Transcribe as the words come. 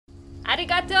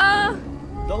Arigato!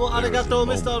 Domo arigato,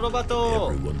 Mr.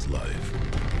 Roboto! Everyone's life.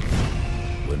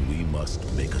 When we must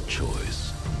make a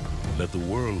choice. Let the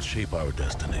world shape our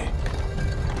destiny.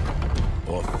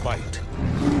 Or fight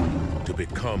to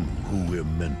become who we're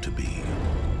meant to be.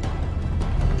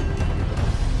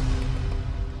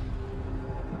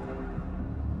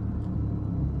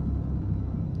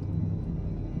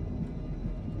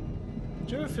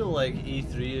 Do you ever feel like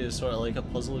E3 is sort of like a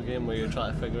puzzle game where you're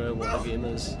trying to figure out what the game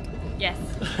is? Yes.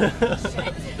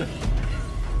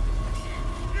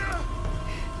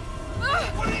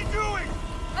 What are you doing?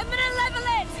 I'm gonna level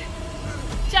it!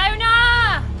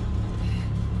 Jonah!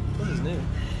 This is new.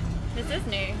 This is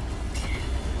new.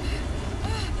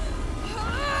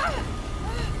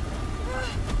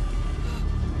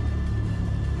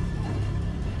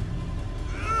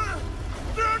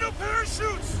 There are no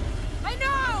parachutes! I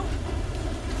know!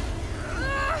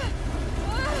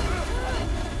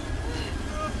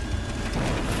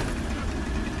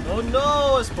 Oh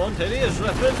no, a spontaneous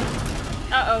ripping!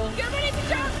 Uh-oh. Get ready to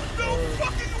jump! No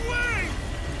fucking way!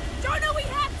 Jonah, we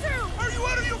have to! Are you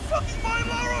out of your fucking mind,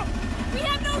 Lara? We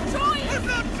have no choice! I'm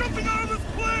not jumping out of this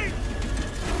plane!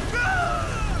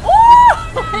 Ah!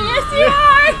 Oh! Yes, you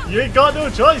are! You ain't got no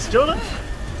choice, Jonah!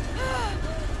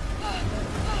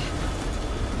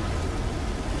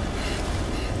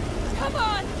 Come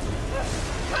on!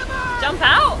 Come on! Jump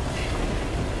out!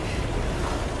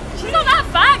 She's not that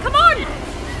fat, come on!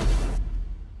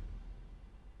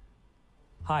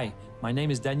 Hi, my name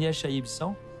is Daniel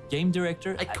Chaibson, game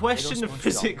director. I question the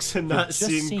physics in that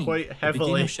scene quite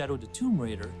heavily. Shadow the Tomb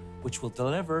Raider, which will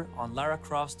deliver on Lara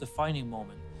Croft's defining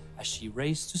moment as she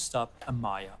races to stop a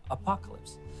Maya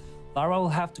apocalypse. Lara will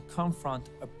have to confront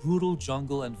a brutal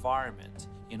jungle environment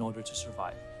in order to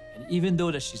survive. And even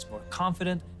though that she's more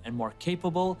confident and more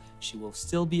capable, she will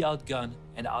still be outgunned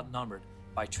and outnumbered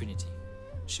by Trinity.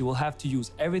 She will have to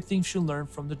use everything she learned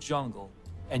from the jungle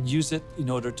and use it in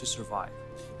order to survive.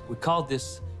 We call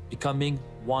this becoming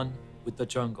one with the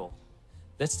jungle.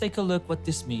 Let's take a look what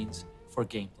this means for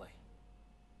gameplay.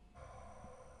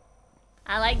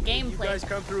 I like You gameplay. guys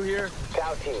come through here?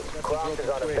 Scout team, Croft is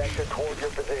on a vector toward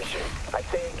your position. I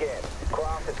say again,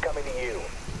 Croft is coming to you.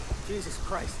 Jesus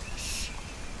Christ. Shh.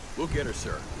 We'll get her,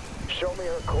 sir. Show me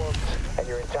her corpse, and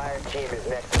your entire team is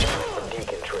next to her for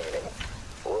deacon training.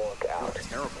 Rook out.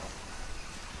 Terrible.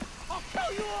 I'll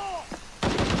kill you all!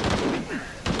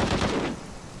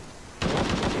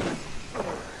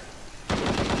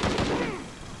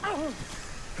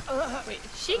 Wait,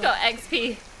 she got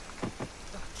XP.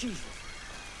 Jesus.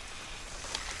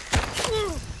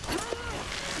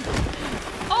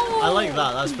 Oh! I like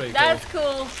that, that's pretty That's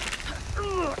cool.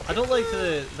 cool. I don't like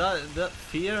that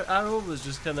fear arrow was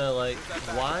just kind of like,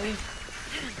 why?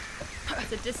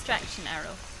 It's a distraction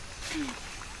arrow.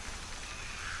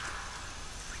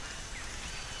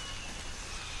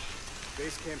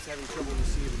 Base camp's having trouble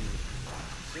receiving you.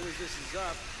 As soon as this is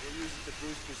up, we'll use it to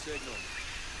boost your signal.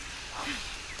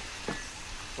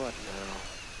 What now?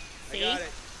 See? I got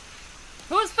it.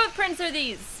 Whose footprints are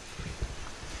these?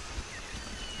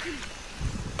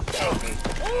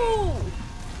 Ooh!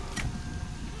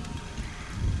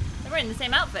 They were in the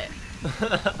same outfit.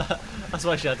 That's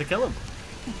why she had to kill him.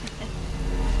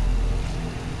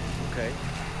 Okay.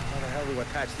 How the hell do I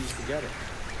patch these together?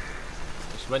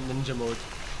 She went ninja mode.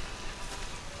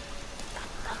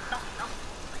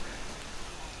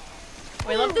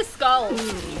 We love the skull.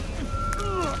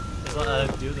 Is that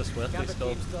a dude that's worth this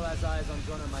skull? still has eyes on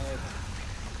Jonah Maeda.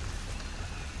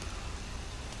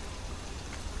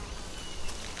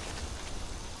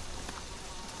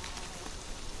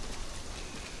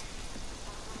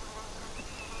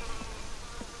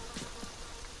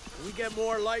 Can we get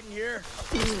more light in here?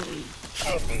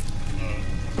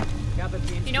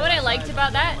 You know what I liked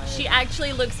about that? She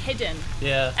actually looks hidden.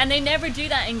 Yeah. And they never do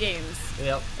that in games.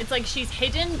 Yep. It's like she's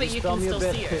hidden, but you can still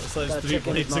see her. It's like 3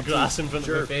 blades of grass in front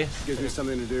of her face. Gives me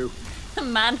something to do.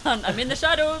 Manhunt, I'm in the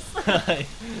shadows.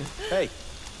 Hey,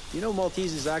 you know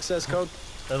Maltese's access code?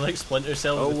 I like Splinter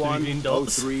Cell with the 3 green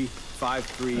dots.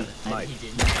 010353 Mike.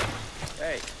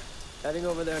 Hey, Heading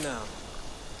over there now.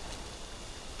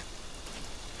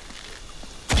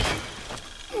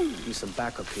 Need some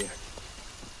backup here.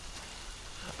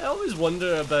 I always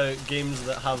wonder about games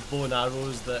that have bow and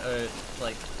arrows that are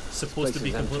like supposed to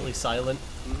be completely silent.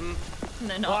 And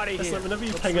they're not. It's like whenever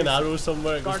you ping an arrow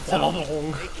somewhere, it goes Gotta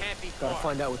can't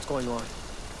find out what's going on.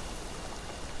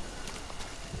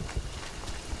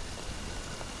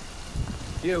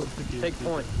 You, take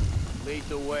point. lead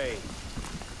the way.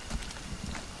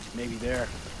 Maybe there.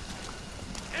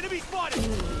 Enemy spotted!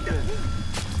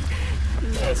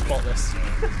 Yeah, spotless.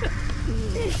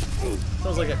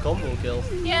 Sounds like a combo kill.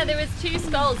 Yeah, there was 2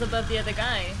 skulls above the other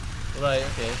guy. Right,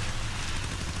 okay.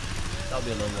 That'll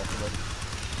be an unlockable.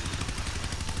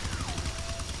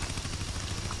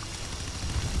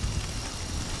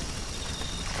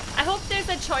 I hope there's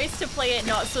a choice to play it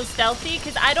not so stealthy,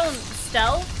 because I don't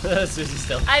stealth. Suzy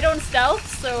stealth. I don't stealth,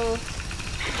 so...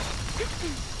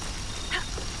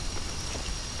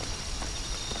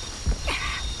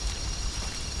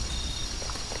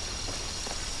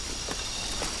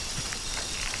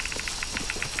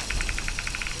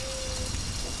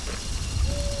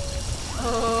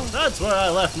 Oh. That's where I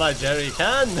left my jerry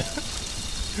can.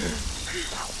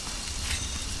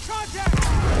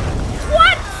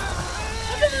 What?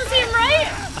 That doesn't seem right.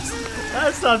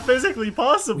 That's not physically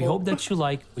possible. We hope that you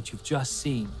like what you've just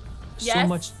seen. There's so Yes.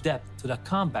 much depth to the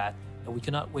combat that we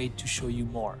cannot wait to show you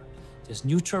more. There's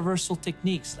new traversal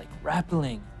techniques like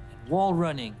rappelling and wall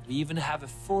running. We even have a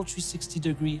full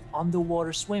 360-degree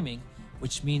underwater swimming,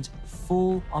 which means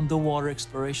full underwater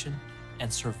exploration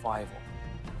and survival.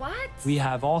 What? We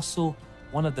have also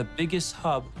one of the biggest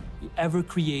hubs we ever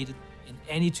created in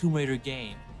any Tomb Raider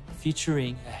game,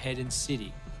 featuring a hidden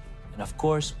city. And of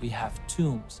course, we have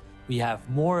tombs. We have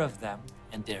more of them,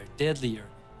 and they're deadlier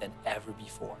than ever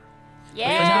before. Yeah.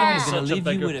 But for now, we're Such a going to leave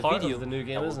you bigger with a part of video the new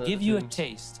game, that will isn't it, give the you a tombs?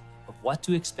 taste of what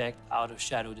to expect out of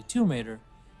Shadow the Tomb Raider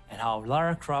and how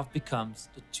Lara Croft becomes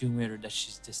the Tomb Raider that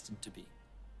she's destined to be.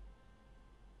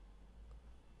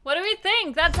 What do we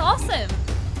think? That's awesome.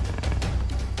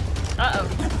 Uh-oh.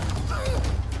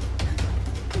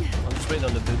 I'm just waiting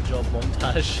on the boot job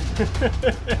montage.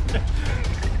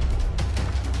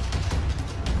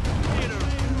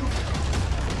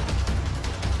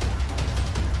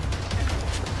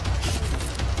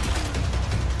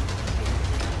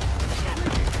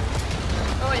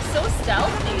 Oh, it's so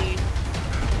stealthy.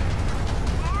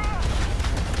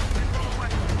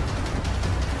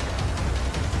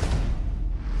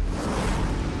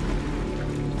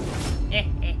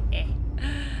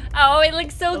 Oh, it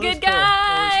looks so That was good, cool.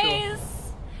 That guys!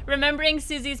 was Remembering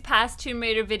Suzy's past Tomb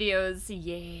Raider videos,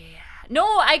 yeah.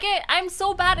 No, I'm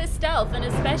so bad at stealth, and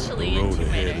especially The in road Tomb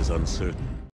ahead Raider. is uncertain.